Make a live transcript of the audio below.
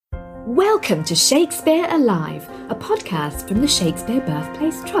Welcome to Shakespeare Alive, a podcast from the Shakespeare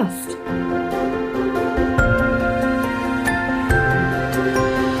Birthplace Trust.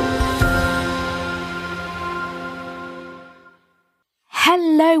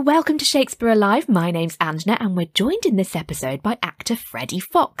 Hello, welcome to Shakespeare Alive. My name's Angela and we're joined in this episode by actor Freddie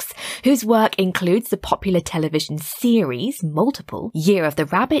Fox, whose work includes the popular television series, Multiple, Year of the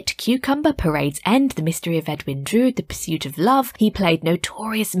Rabbit, Cucumber, Parade's End, The Mystery of Edwin Drood, The Pursuit of Love. He played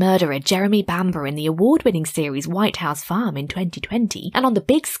notorious murderer Jeremy Bamber in the award-winning series White House Farm in 2020. And on the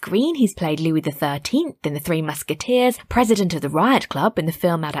big screen, he's played Louis XIII in The Three Musketeers, President of the Riot Club in the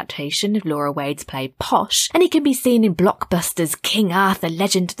film adaptation of Laura Wade's play Posh, and he can be seen in blockbusters King Arthur,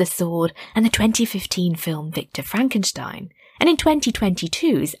 Legend of the Sword, and the 2015 film Victor Frankenstein, and in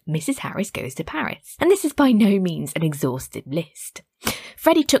 2022's Mrs. Harris Goes to Paris. And this is by no means an exhaustive list.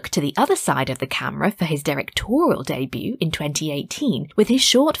 Freddie took to the other side of the camera for his directorial debut in 2018 with his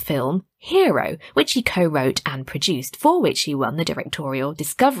short film Hero, which he co-wrote and produced, for which he won the Directorial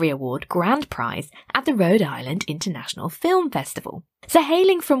Discovery Award Grand Prize at the Rhode Island International Film Festival. So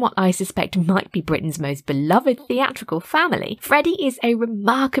hailing from what I suspect might be Britain's most beloved theatrical family, Freddie is a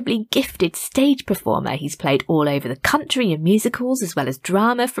remarkably gifted stage performer. He's played all over the country in musicals as well as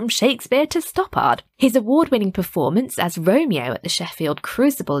drama from Shakespeare to Stoppard. His award-winning performance as Romeo at the Sheffield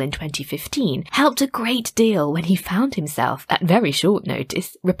Crucible in 2015 helped a great deal when he found himself, at very short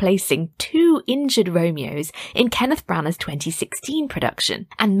notice, replacing two injured Romeos in Kenneth Branagh's 2016 production.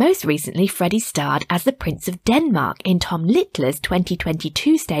 And most recently, Freddie starred as the Prince of Denmark in Tom Littler's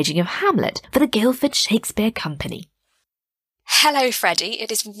 2022 staging of Hamlet for the Guildford Shakespeare Company. Hello, Freddie.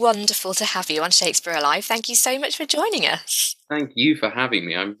 It is wonderful to have you on Shakespeare Alive. Thank you so much for joining us. Thank you for having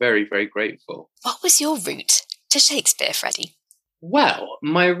me. I'm very, very grateful. What was your route to Shakespeare, Freddie? Well,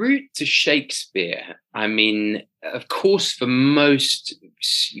 my route to Shakespeare, I mean, of course, for most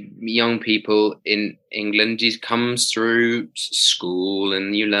young people in England, it comes through school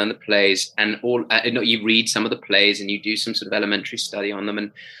and you learn the plays and you read some of the plays and you do some sort of elementary study on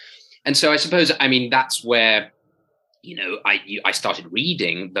them. And so I suppose, I mean, that's where, I started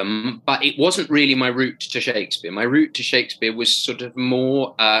reading them, but it wasn't really my route to Shakespeare. My route to Shakespeare was sort of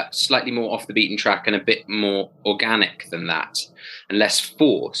more, slightly more off the beaten track and a bit more organic than that and less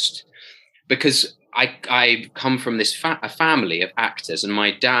forced, because I come from this a family of actors, and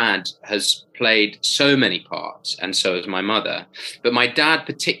my dad has played so many parts, and so has my mother. But my dad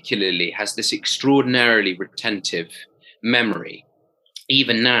particularly has this extraordinarily retentive memory.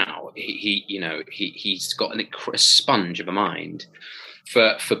 Even now, he's got a sponge of a mind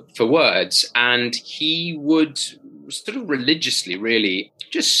for words, and he would sort of religiously, really,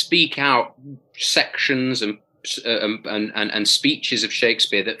 just speak out sections and speeches of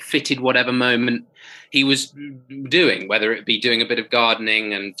Shakespeare that fitted whatever moment he was doing, whether it be doing a bit of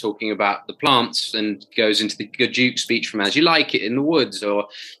gardening and talking about the plants and goes into the Good Duke speech from As You Like It in the Woods, or,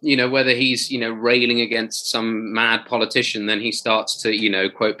 whether he's, railing against some mad politician, then he starts to,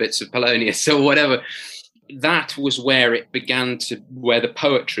 quote bits of Polonius or whatever. That was where the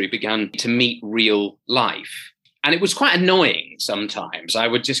poetry began to meet real life. And it was quite annoying sometimes. I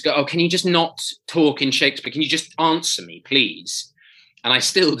would just go, oh, can you just not talk in Shakespeare? Can you just answer me, please? And I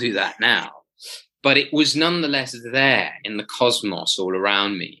still do that now. But it was nonetheless there in the cosmos all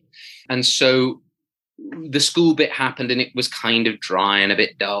around me. And so the school bit happened and it was kind of dry and a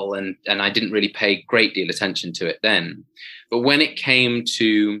bit dull, and I didn't really pay a great deal of attention to it then. But when it came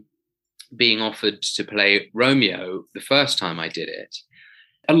to being offered to play Romeo the first time I did it,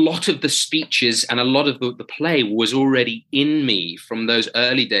 a lot of the speeches and a lot of the play was already in me from those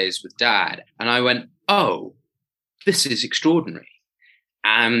early days with Dad. And I went, oh, this is extraordinary.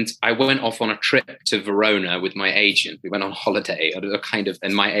 And I went off on a trip to Verona with my agent. We went on holiday,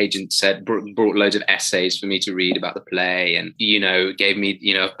 and my agent brought loads of essays for me to read about the play, and gave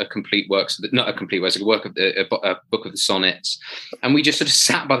me a book of the sonnets, and we just sort of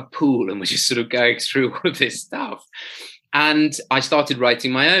sat by the pool and were just sort of going through all of this stuff. And I started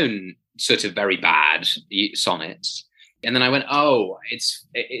writing my own sort of very bad sonnets. And then I went, oh,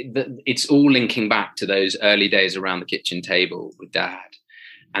 it's all linking back to those early days around the kitchen table with Dad.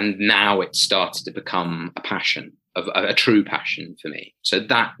 And now it started to become a passion, a true passion for me. So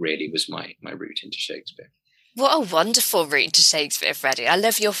that really was my route into Shakespeare. What a wonderful route to Shakespeare, Freddie. I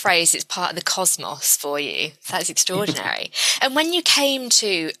love your phrase, it's part of the cosmos for you. That's extraordinary. And when you came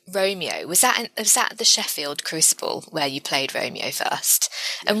to Romeo, was that at the Sheffield Crucible where you played Romeo first?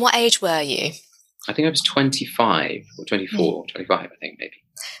 And what age were you? I think I was 25 or 24, 25, I think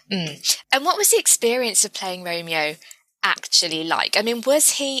maybe. And what was the experience of playing Romeo actually like? I mean,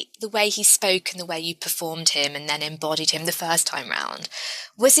 was he, the way he spoke and the way you performed him and then embodied him the first time round,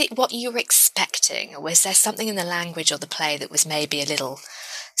 was it what you were expecting, or was there something in the language or the play that was maybe a little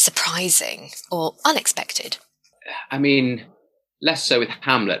surprising or unexpected? I mean, less so with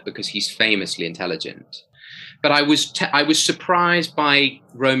Hamlet because he's famously intelligent. But I was surprised by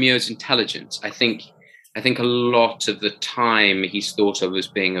Romeo's intelligence. I think a lot of the time he's thought of as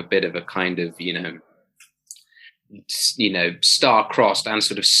being a bit of a kind of, star-crossed and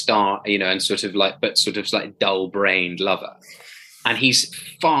sort of dull-brained lover. And he's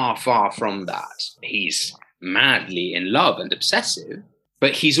far, far from that. He's madly in love and obsessive,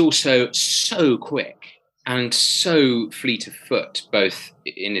 but he's also so quick and so fleet of foot, both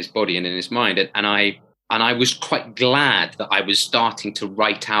in his body and in his mind. And I was quite glad that I was starting to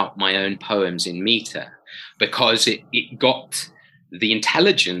write out my own poems in meter, because it got the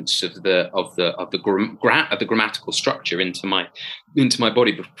intelligence of the grammatical structure into my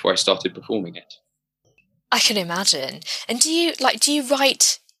body before I started performing it. I can imagine. And do you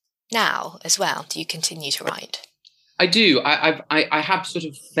write now as well? Do you continue to write? I do. I have sort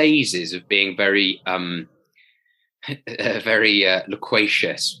of phases of being very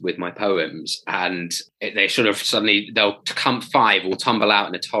loquacious with my poems, and they sort of they'll come 5 or tumble out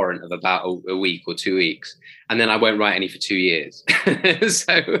in a torrent of about a week or 2 weeks, and then I won't write any for 2 years.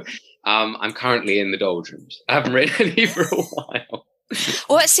 So I'm currently in the doldrums. I haven't written any for a while.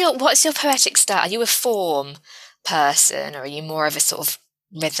 What's your poetic style? Are you a form person, or are you more of a sort of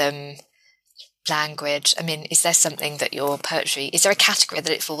rhythm, language? I mean, is there something that your poetry, is there a category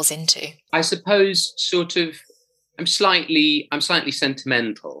that it falls into? I suppose sort of I'm slightly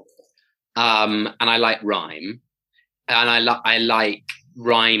sentimental, and I like rhyme, and I like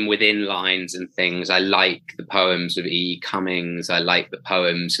rhyme within lines and things. I like the poems of E. Cummings. I like the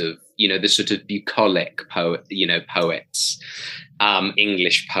poems of the sort of bucolic poets,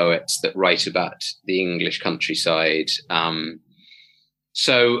 English poets that write about the English countryside.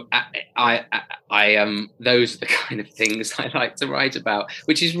 So I those are the kind of things I like to write about,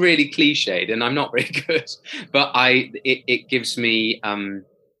 which is really cliched, and I'm not very good, but it gives me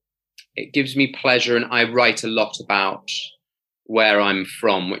pleasure, and I write a lot about where I'm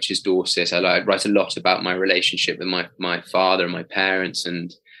from, which is Dorset. I write a lot about my relationship with my father and my parents,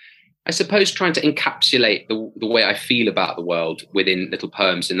 and I suppose trying to encapsulate the way I feel about the world within little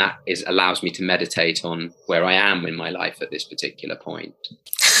poems, and that allows me to meditate on where I am in my life at this particular point.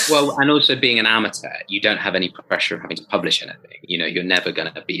 Well, and also being an amateur, you don't have any pressure of having to publish anything. You're never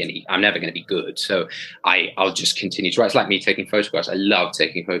going to be I'm never going to be good. So I'll just continue to write. It's like me taking photographs. I love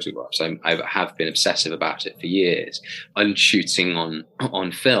taking photographs. I have been obsessive about it for years, and shooting on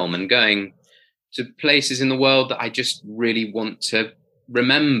film and going to places in the world that I just really want to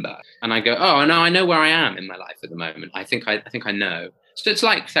remember. And I go, oh no, I know where I am in my life at the moment. I think I know. So it's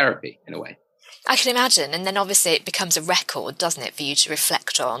like therapy in a way. I can imagine. And then obviously it becomes a record, doesn't it, for you to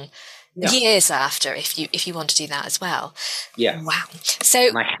reflect on years after, if you want to do that as well. Yeah. Wow. So,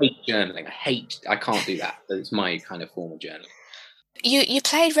 and I hate journaling. I can't do that. It's my kind of form of journaling. You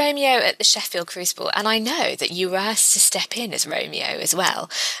played Romeo at the Sheffield Crucible, and I know that you were asked to step in as Romeo as well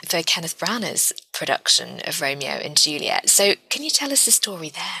for Kenneth Branagh's production of Romeo and Juliet. So can you tell us the story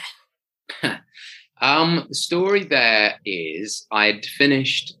there? The story there is I'd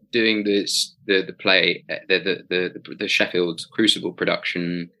finished doing the play, the Sheffield Crucible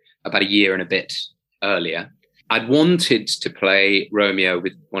production about a year and a bit earlier. I'd wanted to play Romeo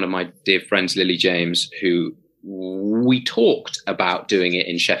with one of my dear friends, Lily James, who we talked about doing it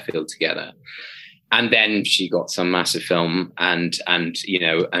in Sheffield together. And then she got some massive film and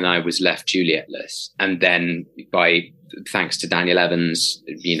I was left Julietless. And then thanks to Daniel Evans,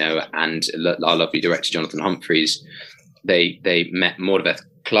 and our lovely director, Jonathan Humphreys, they met Mordebeth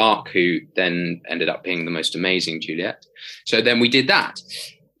Clark, who then ended up being the most amazing Juliet. So then we did that.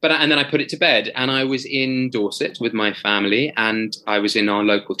 And then I put it to bed, and I was in Dorset with my family, and I was in our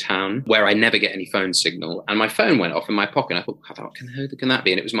local town where I never get any phone signal. And my phone went off in my pocket. And I thought, who can that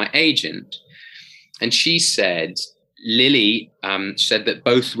be? And it was my agent. And she said, Lily said that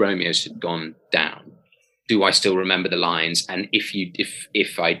both Romeos had gone down. Do I still remember the lines? And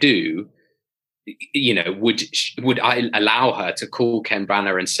if I do, would I allow her to call Ken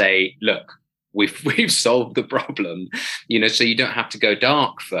Branagh and say, look, we've solved the problem, so you don't have to go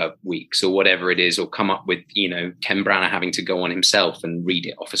dark for weeks or whatever it is, or come up with, Ken Branagh having to go on himself and read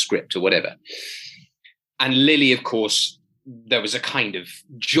it off a script or whatever. And Lily, of course, there was a kind of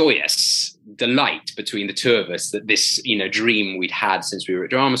joyous delight between the two of us that this, dream we'd had since we were at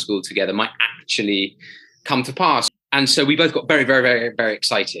drama school together might actually come to pass. And so we both got very, very, very, very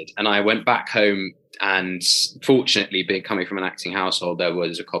excited. And I went back home And fortunately, coming from an acting household, there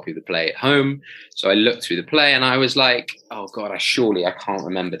was a copy of the play at home. So I looked through the play and I was like, oh God, I can't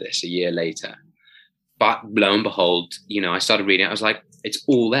remember this a year later. But lo and behold, I started reading it. I was like, it's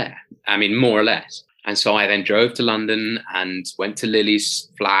all there. I mean, more or less. And so I then drove to London and went to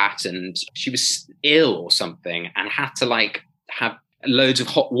Lily's flat, and she was ill or something and had to have loads of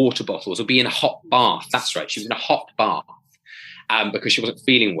hot water bottles or be in a hot bath. That's right. She was in a hot bath because she wasn't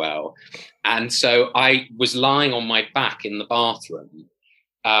feeling well. And so I was lying on my back in the bathroom,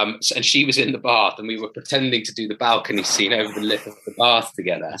 and she was in the bath, and we were pretending to do the balcony scene over the lip of the bath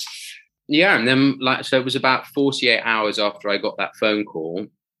together. Yeah, and then so it was about 48 hours after I got that phone call,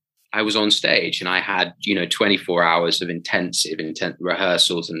 I was on stage, and I had 24 hours of intense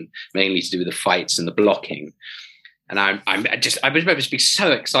rehearsals, and mainly to do with the fights and the blocking. And I was just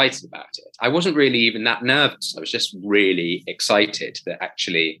so excited about it. I wasn't really even that nervous. I was just really excited that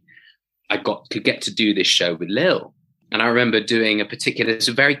actually I could get to do this show with Lil. And I remember doing it's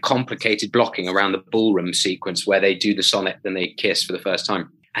a very complicated blocking around the ballroom sequence where they do the sonnet, then they kiss for the first time.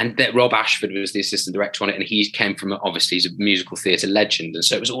 And that Rob Ashford was the assistant director on it, and he came from, obviously, he's a musical theatre legend, and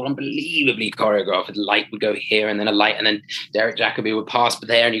so it was all unbelievably choreographed. The light would go here, and then a light, and then Derek Jacobi would pass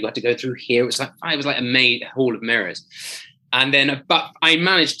there, and you got to go through here. It was like a hall of mirrors. And then, but I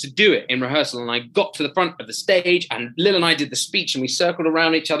managed to do it in rehearsal, and I got to the front of the stage, and Lil and I did the speech, and we circled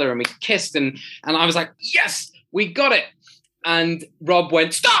around each other, and we kissed, and I was like, yes, we got it. And Rob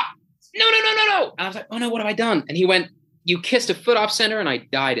went, stop! No. And I was like, oh no, what have I done? And he went, you kissed a foot off center and I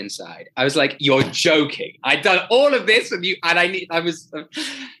died inside. I was like, you're joking. I'd done all of this with you. And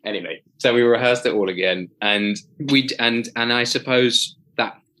anyway, so we rehearsed it all again. And I suppose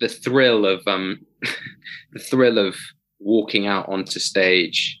that the thrill of walking out onto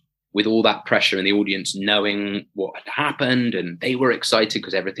stage with all that pressure in the audience, knowing what had happened, and they were excited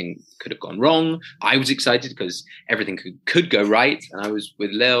because everything could have gone wrong. I was excited because everything could go right. And I was with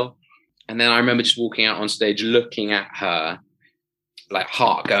Lil. And then I remember just walking out on stage, looking at her, like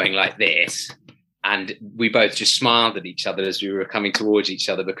heart going like this. And we both just smiled at each other as we were coming towards each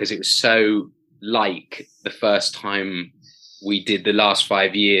other, because it was so like the first time we did the last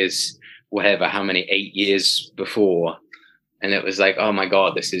 5 years, how many 8 years before. And it was like, oh my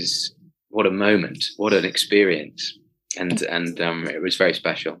God, what a moment, what an experience. And it was very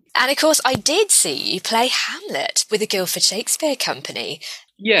special. And of course, I did see you play Hamlet with the Guildford Shakespeare Company.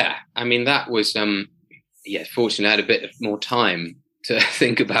 Yeah, I mean, that was, fortunately I had a bit more time to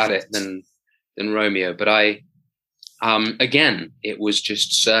think about it than Romeo. But again, it was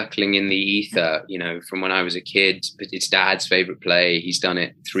just circling in the ether, from when I was a kid. But it's Dad's favorite play. He's done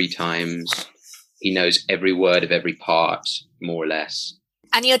it 3 times. He knows every word of every part, more or less.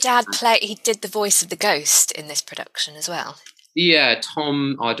 And your dad he did the voice of the ghost in this production as well. Yeah,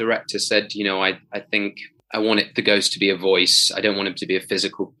 Tom, our director, said, I think I want the ghost to be a voice. I don't want him to be a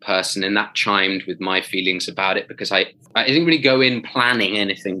physical person. And that chimed with my feelings about it, because I didn't really go in planning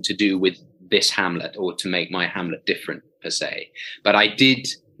anything to do with this Hamlet or to make my Hamlet different per se. But I did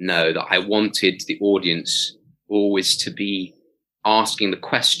know that I wanted the audience always to be asking the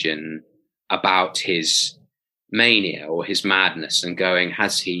question about his mania or his madness and going,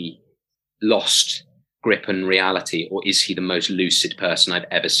 has he lost grip and reality, or is he the most lucid person I've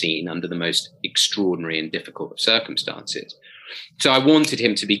ever seen under the most extraordinary and difficult of circumstances? So I wanted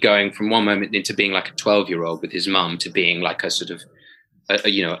him to be going from one moment into being like a 12-year-old with his mum to being like a sort of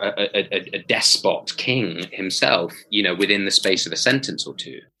a despot king himself, within the space of a sentence or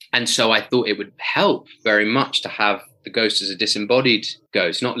two. And so I thought it would help very much to have the ghost as a disembodied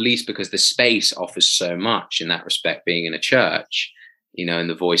ghost, not least because the space offers so much in that respect, being in a church, and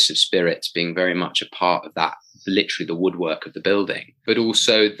the voice of spirits being very much a part of that, literally the woodwork of the building. But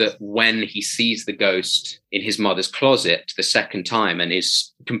also that when he sees the ghost in his mother's closet the second time and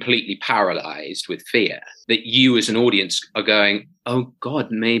is completely paralyzed with fear, that you as an audience are going, oh God,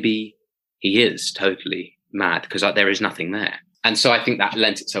 maybe he is totally mad because there is nothing there. And so I think that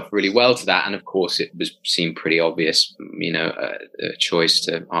lent itself really well to that. And of course, seemed pretty obvious, a choice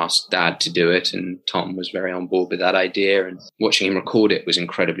to ask Dad to do it. And Tom was very on board with that idea. And watching him record it was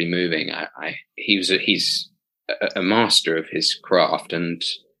incredibly moving. He's a master of his craft,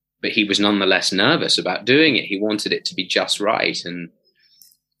 but he was nonetheless nervous about doing it. He wanted it to be just right, and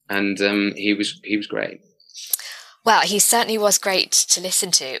he was great. Well, he certainly was great to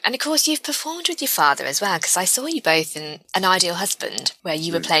listen to. And of course, you've performed with your father as well, because I saw you both in An Ideal Husband, where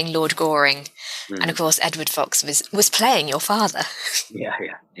you were playing Lord Goring. And of course, Edward Fox was playing your father. Yeah.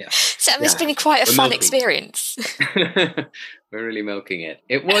 So it must have been quite a fun experience. We're really milking it.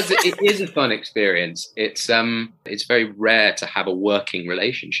 It is a fun experience. It's very rare to have a working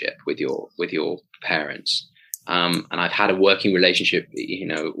relationship with your parents. And I've had a working relationship,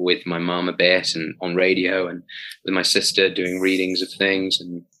 with my mum a bit, and on radio, and with my sister doing readings of things.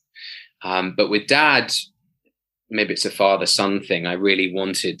 And but with dad, maybe it's a father-son thing. I really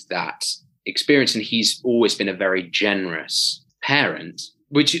wanted that experience, and he's always been a very generous parent,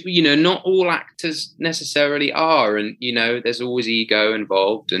 which, not all actors necessarily are. And, there's always ego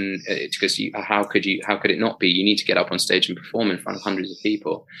involved, and it's because how could it not be? You need to get up on stage and perform in front of hundreds of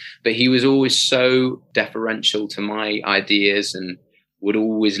people. But he was always so deferential to my ideas, and would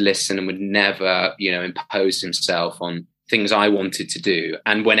always listen, and would never, impose himself on things I wanted to do.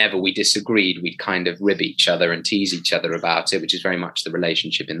 And whenever we disagreed, we'd kind of rib each other and tease each other about it, which is very much the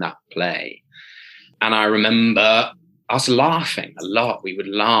relationship in that play. And I remember us laughing a lot. We would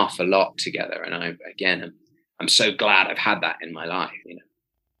laugh a lot together. And I'm so glad I've had that in my life.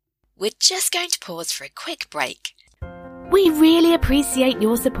 We're just going to pause for a quick break. We really appreciate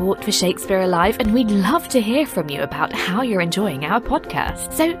your support for Shakespeare Alive, and we'd love to hear from you about how you're enjoying our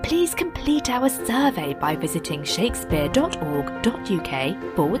podcast. So please complete our survey by visiting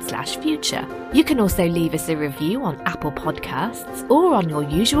shakespeare.org.uk/future. You can also leave us a review on Apple Podcasts or on your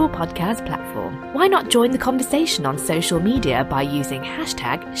usual podcast platform. Why not join the conversation on social media by using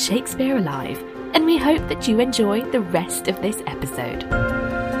 #ShakespeareAlive? And we hope that you enjoy the rest of this episode.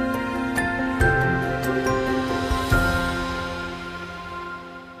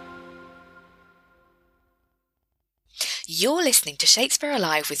 You're listening to Shakespeare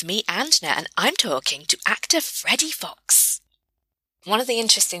Alive with me, Anjna, and I'm talking to actor Freddie Fox. One of the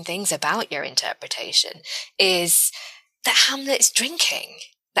interesting things about your interpretation is that Hamlet is drinking,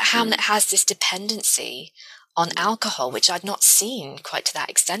 that Hamlet has this dependency on alcohol, which I'd not seen quite to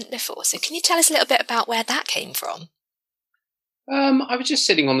that extent before. So can you tell us a little bit about where that came from? I was just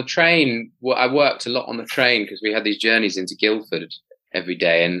sitting on the train. Well, I worked a lot on the train because we had these journeys into Guildford every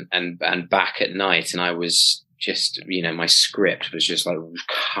day and back at night, and I was just, my script was just like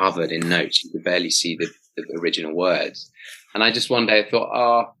covered in notes. You could barely see the original words. And I just one day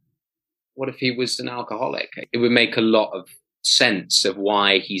thought, what if he was an alcoholic? It would make a lot of sense of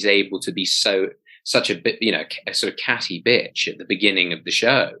why he's able to be such a bit, a sort of catty bitch at the beginning of the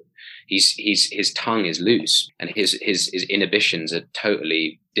show. His tongue is loose, and his inhibitions are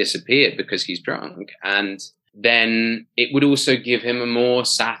totally disappeared because he's drunk. And then it would also give him a more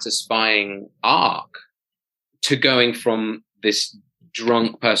satisfying arc to going from this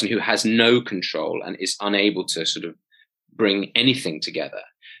drunk person who has no control and is unable to sort of bring anything together,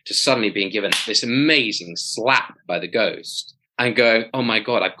 to suddenly being given this amazing slap by the ghost and going, oh my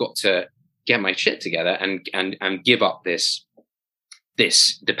God, I've got to get my shit together and give up this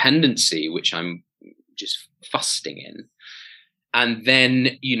dependency, which I'm just fusting in. And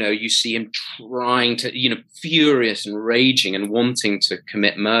then, you see him trying to, furious and raging and wanting to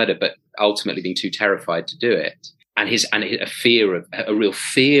commit murder, but ultimately being too terrified to do it. And a real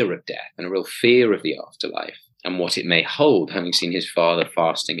fear of death and a real fear of the afterlife and what it may hold, having seen his father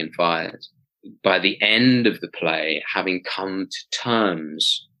fasting in fires. By the end of the play, having come to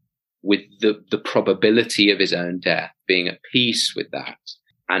terms with the probability of his own death, being at peace with that,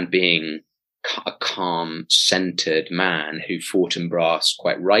 and being a calm, centered man who Fortinbras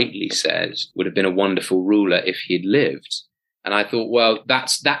quite rightly says would have been a wonderful ruler if he'd lived. And I thought, well,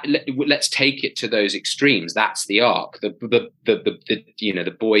 that's that. Let's take it to those extremes. That's the arc. The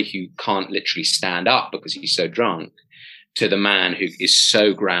boy who can't literally stand up because he's so drunk, to the man who is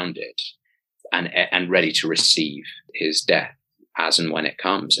so grounded and ready to receive his death as and when it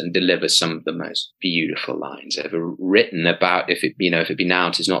comes, and deliver some of the most beautiful lines ever written about if it be now,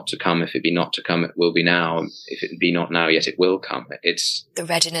 it is not to come. If it be not to come, it will be now. If it be not now, yet it will come. It's the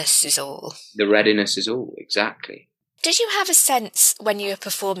readiness is all. The readiness is all, exactly. Did you have a sense when you were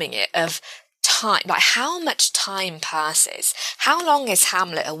performing it of time, like how much time passes? How long is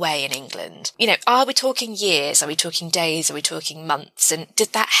Hamlet away in England? Are we talking years? Are we talking days? Are we talking months? And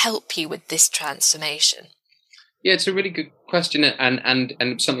did that help you with this transformation? Yeah, it's a really good question,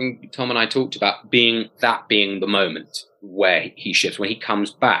 and something Tom and I talked about, being the moment where he shifts. When he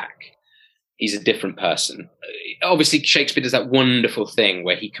comes back, he's a different person. Obviously, Shakespeare does that wonderful thing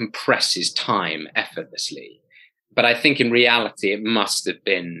where he compresses time effortlessly. But I think in reality, it must have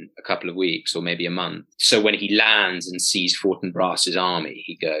been a couple of weeks or maybe a month. So when he lands and sees Fortinbras's army,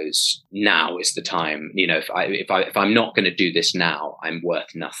 he goes, now is the time. If I'm not going to do this now, I'm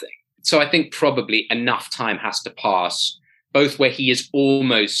worth nothing. So I think probably enough time has to pass, both where he is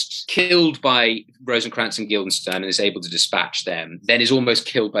almost killed by Rosencrantz and Guildenstern and is able to dispatch them, then is almost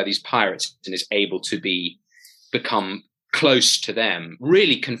killed by these pirates and is able to become close to them,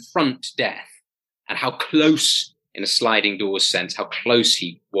 really confront death and how close in a sliding doors sense, how close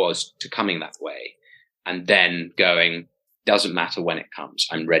he was to coming that way, and then going, doesn't matter when it comes,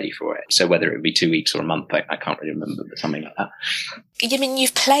 I'm ready for it. So whether it be 2 weeks or a month, I can't really remember, but something like that. You mean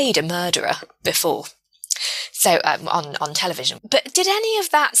you've played a murderer before? So on television. But did any of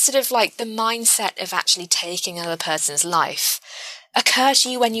that sort of like the mindset of actually taking another person's life occur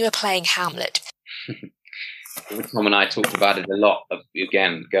to you when you were playing Hamlet? Tom and I talked about it a lot, of,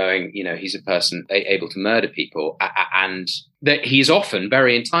 again, going, he's a person able to murder people, and that he is often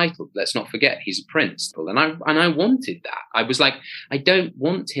very entitled. Let's not forget, he's a prince. And I wanted that. I was like, I don't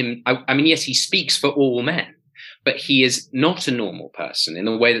want him. I mean, yes, he speaks for all men, but he is not a normal person in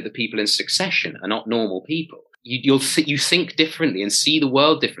the way that the people in Succession are not normal people. You think differently and see the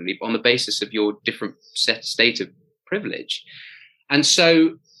world differently on the basis of your different state of privilege. And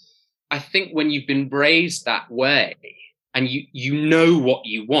so I think when you've been raised that way and you know what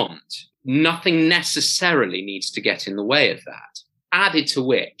you want, nothing necessarily needs to get in the way of that. Added to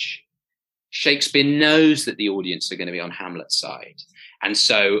which, Shakespeare knows that the audience are going to be on Hamlet's side. And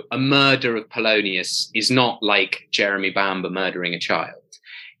so a murder of Polonius is not like Jeremy Bamber murdering a child.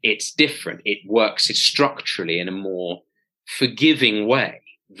 It's different. It works structurally in a more forgiving way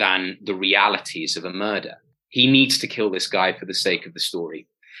than the realities of a murder. He needs to kill this guy for the sake of the story.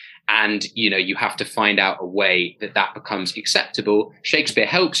 And, you have to find out a way that becomes acceptable. Shakespeare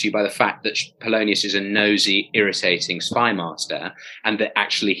helps you by the fact that Polonius is a nosy, irritating spy master, and that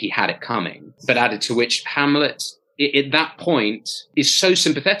actually he had it coming. But added to which, Hamlet, at that point, is so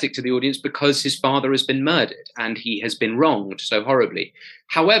sympathetic to the audience because his father has been murdered and he has been wronged so horribly.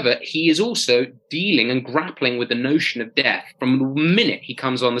 However, he is also dealing and grappling with the notion of death from the minute he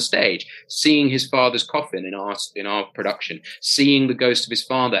comes on the stage, seeing his father's coffin in our production, seeing the ghost of his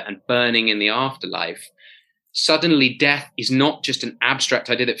father and burning in the afterlife. Suddenly, death is not just an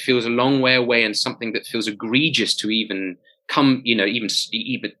abstract idea that feels a long way away and something that feels egregious to even come, even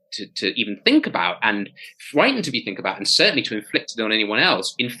to even think about, and frightened to be think about, and certainly to inflict it on anyone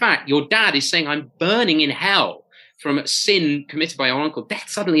else. In fact, your dad is saying, I'm burning in hell from a sin committed by your uncle. Death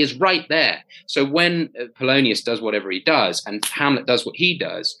suddenly is right there. So when Polonius does whatever he does and Hamlet does what he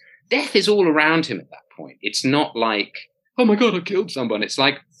does, death is all around him at that point. It's not like, oh my God, I killed someone. It's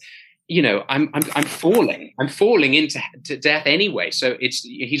like, I'm falling into death anyway. So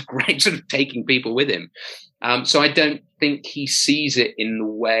he's great sort of taking people with him. So I don't think he sees it in the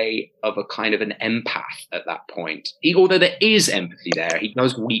way of a kind of an empath at that point. Although there is empathy there, he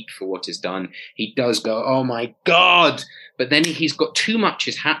does weep for what is done. He does go, oh my God. But then he's got too much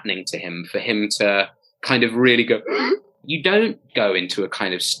is happening to him for him to kind of really go, you don't go into a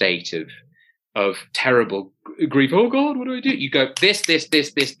kind of state of terrible grief. Oh God, what do I do? You go this.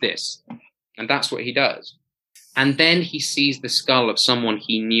 And that's what he does. And then he sees the skull of someone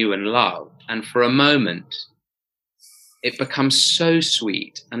he knew and loved. And for a moment, it becomes so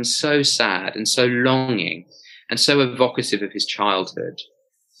sweet and so sad and so longing and so evocative of his childhood.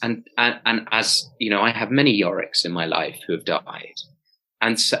 And as, I have many Yoriks in my life who have died.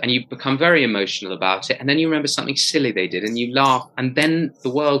 And you become very emotional about it. And then you remember something silly they did and you laugh. And then the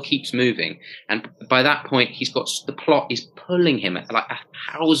world keeps moving. And by that point, the plot is pulling him at like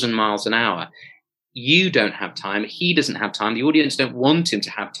 1,000 miles an hour. You don't have time. He doesn't have time. The audience don't want him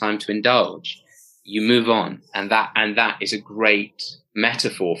to have time to indulge. You move on. And that is a great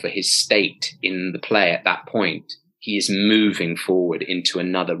metaphor for his state in the play at that point. He is moving forward into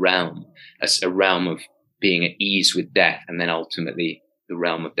another realm, a realm of being at ease with death, and then ultimately the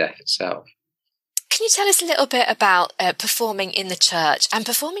realm of death itself. Can you tell us a little bit about performing in the church and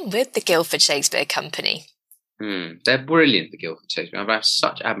performing with the Guildford Shakespeare Company? They're brilliant, the Guildford Shakespeare. I have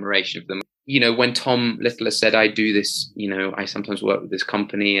such admiration for them. When Tom Littler said, I do this, I sometimes work with this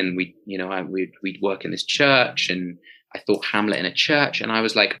company and we'd work in this church, and I thought Hamlet in a church, and I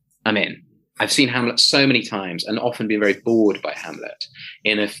was like, I'm in. I've seen Hamlet so many times and often been very bored by Hamlet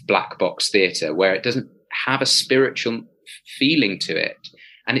in a black box theatre where it doesn't have a spiritual feeling to it.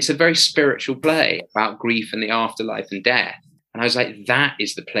 And it's a very spiritual play about grief and the afterlife and death. And I was like, that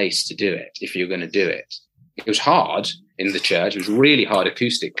is the place to do it if you're going to do it. It was hard in the church. It was really hard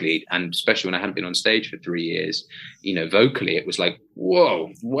acoustically. And especially when I hadn't been on stage for 3 years, vocally, it was like, whoa,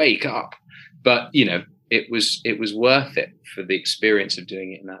 wake up. But, it was worth it for the experience of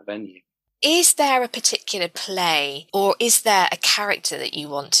doing it in that venue. Is there a particular play or is there a character that you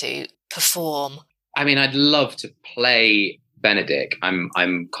want to perform? I mean, I'd love to play Benedick. I'm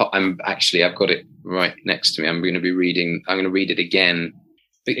actually, I've got it right next to me. I'm going to read it again.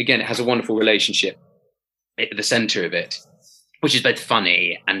 But again, it has a wonderful relationship at the center of it, which is both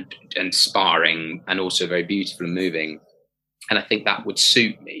funny and sparring and also very beautiful and moving. And I think that would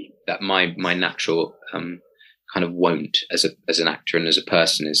suit me, that my natural kind of won't as an actor and as a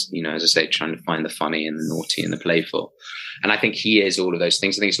person, is, you know, as I say, trying to find the funny and the naughty and the playful. And I think he is all of those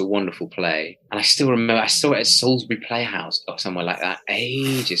things. I think it's a wonderful play. And I still remember, I saw it at Salisbury Playhouse or somewhere like that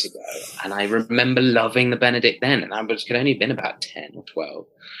ages ago. And I remember loving the Benedict then. And I could only have been about 10 or 12.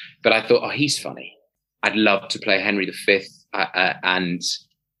 But I thought, oh, he's funny. I'd love to play Henry V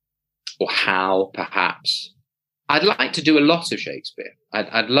or Hal, perhaps. I'd like to do a lot of Shakespeare.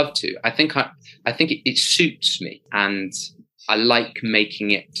 I'd love to. I think it suits me, and I like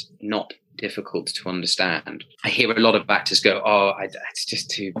making it not difficult to understand. I hear a lot of actors go, "Oh, it's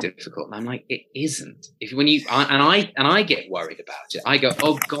just too difficult," and I'm like, "It isn't." I get worried about it. I go,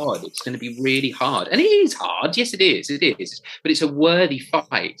 "Oh God, it's going to be really hard," and it is hard. Yes, it is. It is, but it's a worthy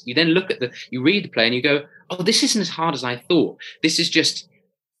fight. You then look at you read the play, and you go, "Oh, this isn't as hard as I thought. This is just."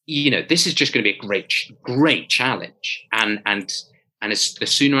 You know, this is just going to be a great challenge. And the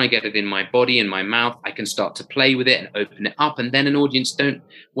sooner I get it in my body and my mouth, I can start to play with it and open it up. And then an audience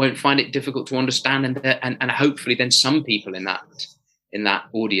won't find it difficult to understand. And hopefully then some people in that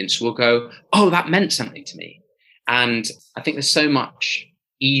audience will go, oh, that meant something to me. And I think there's so much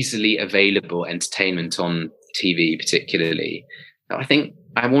easily available entertainment on TV, particularly, that I think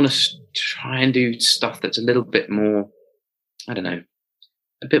I want to try and do stuff that's a little bit more, I don't know,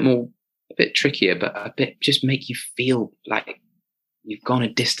 a bit trickier, but a bit just make you feel like you've gone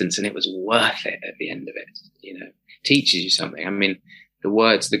a distance and it was worth it at the end of it. You know, teaches you something. I mean, the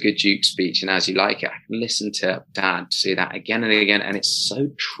words, the Good Duke speech, and As You Like It, I can listen to Dad say that again and again, and it's so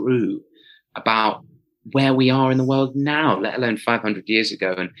true about where we are in the world now, let alone 500 years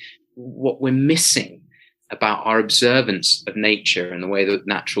ago, and what we're missing about our observance of nature and the way the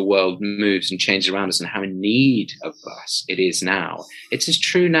natural world moves and changes around us and how in need of us it is now. It's as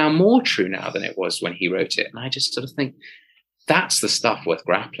true now, more true now than it was when he wrote it. And I just sort of think that's the stuff worth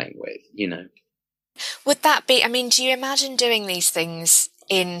grappling with, you know. Would that be, I mean, do you imagine doing these things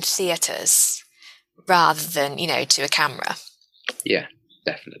in theatres rather than, you know, to a camera? Yeah,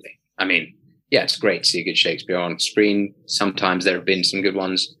 definitely. I mean, yeah, it's great to see a good Shakespeare on screen. Sometimes there have been some good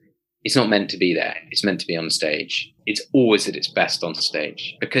ones. It's not meant to be there. It's meant to be on stage. It's always at its best on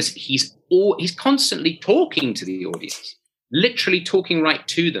stage because he's constantly talking to the audience, literally talking right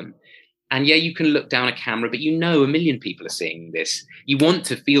to them. And yeah, you can look down a camera, but you know a million people are seeing this. You want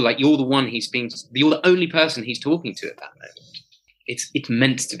to feel like you're the only person he's talking to at that moment. It's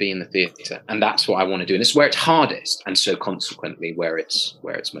meant to be in the theatre, and that's what I want to do. And it's where it's hardest, and so consequently where it's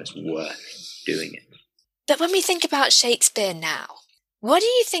most worth doing it. But when we think about Shakespeare now, what do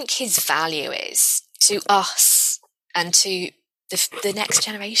you think his value is to us and to the next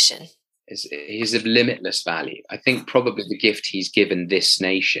generation? Is of limitless value. I think probably the gift he's given this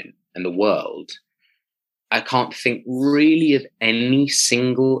nation and the world, I can't think really of any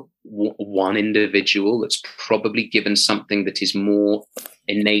single one individual that's probably given something that is more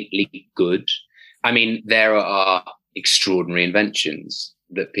innately good. I mean, there are extraordinary inventions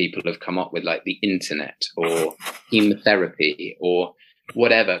that people have come up with, like the internet or chemotherapy or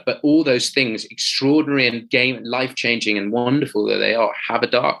whatever, but all those things, extraordinary and life-changing and wonderful though they are, have a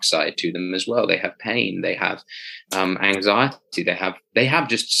dark side to them as well. They have pain, they have anxiety, they have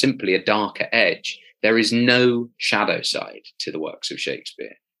just simply a darker edge. There is no shadow side to the works of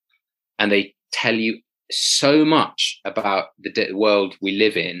Shakespeare, and they tell you so much about the world we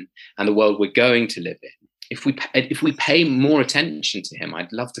live in and the world we're going to live in. If we pay more attention to him,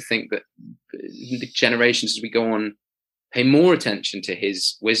 I'd love to think that the generations as we go on pay more attention to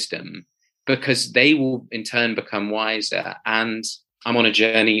his wisdom, because they will in turn become wiser. And I'm on a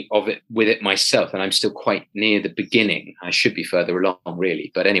journey with it myself, and I'm still quite near the beginning. I should be further along, really.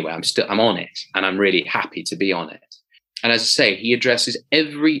 But anyway, I'm on it, and I'm really happy to be on it. And as I say, he addresses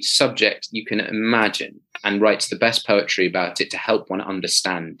every subject you can imagine and writes the best poetry about it to help one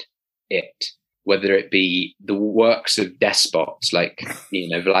understand it. Whether it be the works of despots like, you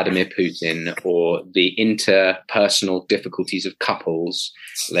know, Vladimir Putin, or the interpersonal difficulties of couples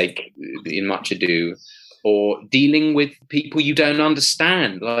like in Much Ado, or dealing with people you don't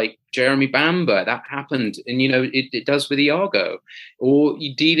understand like Jeremy Bamber, that happened, and you know it does with Iago, or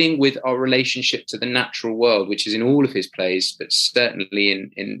you dealing with our relationship to the natural world, which is in all of his plays, but certainly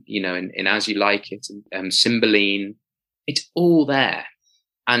in As You Like It and Cymbeline, it's all there.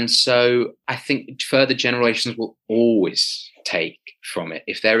 And so I think further generations will always take from it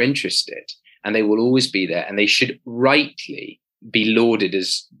if they're interested, and they will always be there, and they should rightly be lauded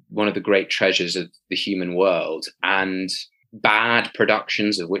as one of the great treasures of the human world. And bad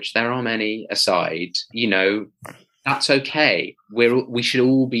productions, of which there are many, aside, you know, that's okay. We should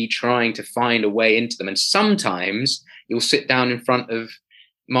all be trying to find a way into them. And sometimes you'll sit down in front of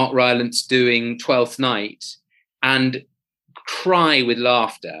Mark Rylance doing Twelfth Night, and cry with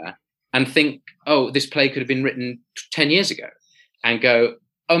laughter and think, oh, this play could have been written 10 years ago, and go,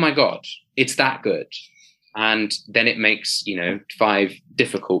 oh my God, it's that good. And then it makes, 5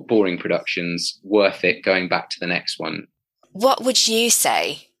 difficult, boring productions worth it going back to the next one. What would you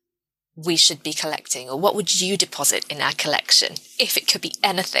say we should be collecting, or what would you deposit in our collection if it could be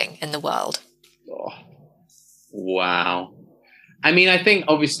anything in the world? Oh, wow. I mean, I think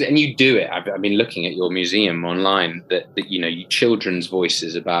obviously, and you do it. I've been looking at your museum online, that children's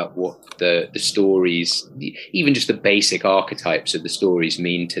voices about what the stories, even just the basic archetypes of the stories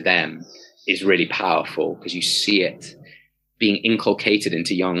mean to them, is really powerful, because you see it being inculcated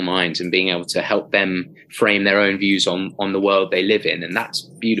into young minds and being able to help them frame their own views on the world they live in. And that's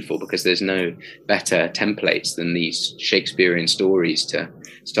beautiful, because there's no better templates than these Shakespearean stories to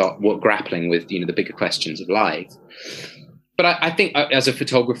start grappling with, the bigger questions of life. But I think as a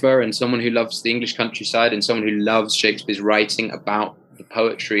photographer and someone who loves the English countryside and someone who loves Shakespeare's writing about the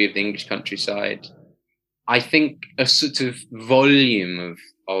poetry of the English countryside, I think a sort of volume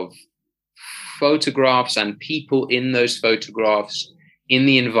of photographs and people in those photographs, in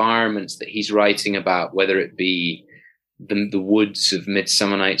the environments that he's writing about, whether it be the woods of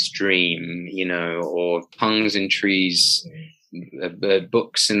Midsummer Night's Dream, or Tongues in Trees,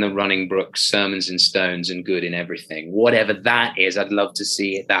 books in the running brooks, sermons in stones, and good in everything. Whatever that is, I'd love to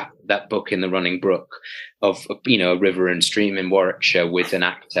see that book in the running brook of a river and stream in Warwickshire with an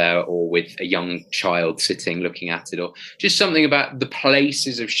actor or with a young child sitting looking at it, or just something about the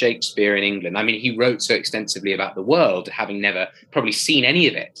places of Shakespeare in England. I mean, he wrote so extensively about the world, having never probably seen any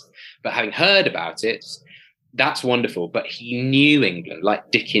of it, but having heard about it, that's wonderful. But he knew England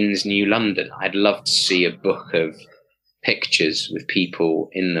like Dickens knew London. I'd love to see a book of pictures with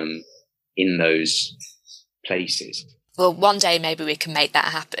people in them, in those places. Well, one day maybe we can make that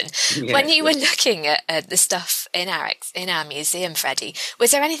happen. Yeah. When you were looking at the stuff in our museum, Freddie,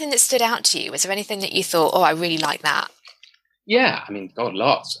 was there anything that stood out to you? Was there anything that you thought, oh, I really like that? Yeah, I mean, God,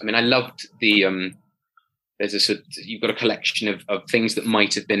 lots. I mean, I loved the you've got a collection of things that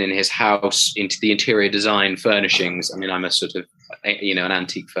might have been in his house, into the interior design furnishings. I mean, I'm a sort of, an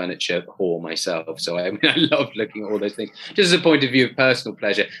antique furniture whore myself. So I love looking at all those things, just as a point of view of personal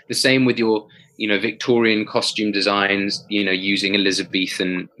pleasure. The same with your, Victorian costume designs, using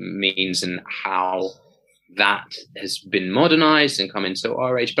Elizabethan means and how that has been modernized and come into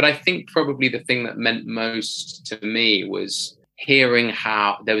our age. But I think probably the thing that meant most to me was hearing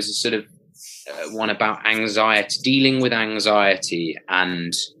how there was a sort of one about anxiety, dealing with anxiety.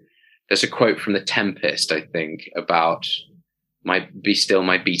 And there's a quote from The Tempest, I think, about be still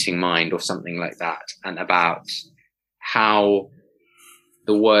my beating mind, or something like that, and about how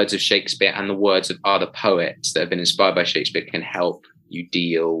the words of Shakespeare and the words of other poets that have been inspired by Shakespeare can help you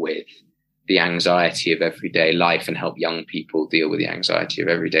deal with the anxiety of everyday life and help young people deal with the anxiety of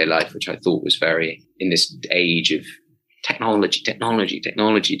everyday life, which I thought was very, in this age of technology,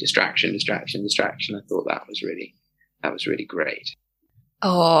 distraction. I thought that was really great.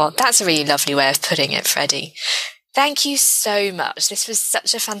 Oh, that's a really lovely way of putting it, Freddie. Thank you so much. This was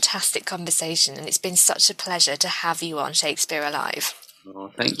such a fantastic conversation, and it's been such a pleasure to have you on Shakespeare Alive.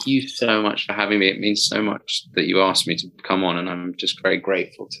 Oh, thank you so much for having me. It means so much that you asked me to come on, and I'm just very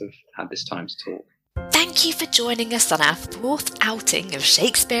grateful to have had this time to talk. Thank you for joining us on our 4th outing of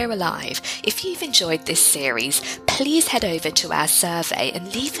Shakespeare Alive. If you've enjoyed this series, please head over to our survey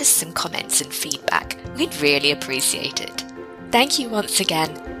and leave us some comments and feedback. We'd really appreciate it. Thank you once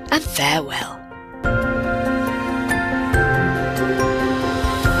again, and farewell.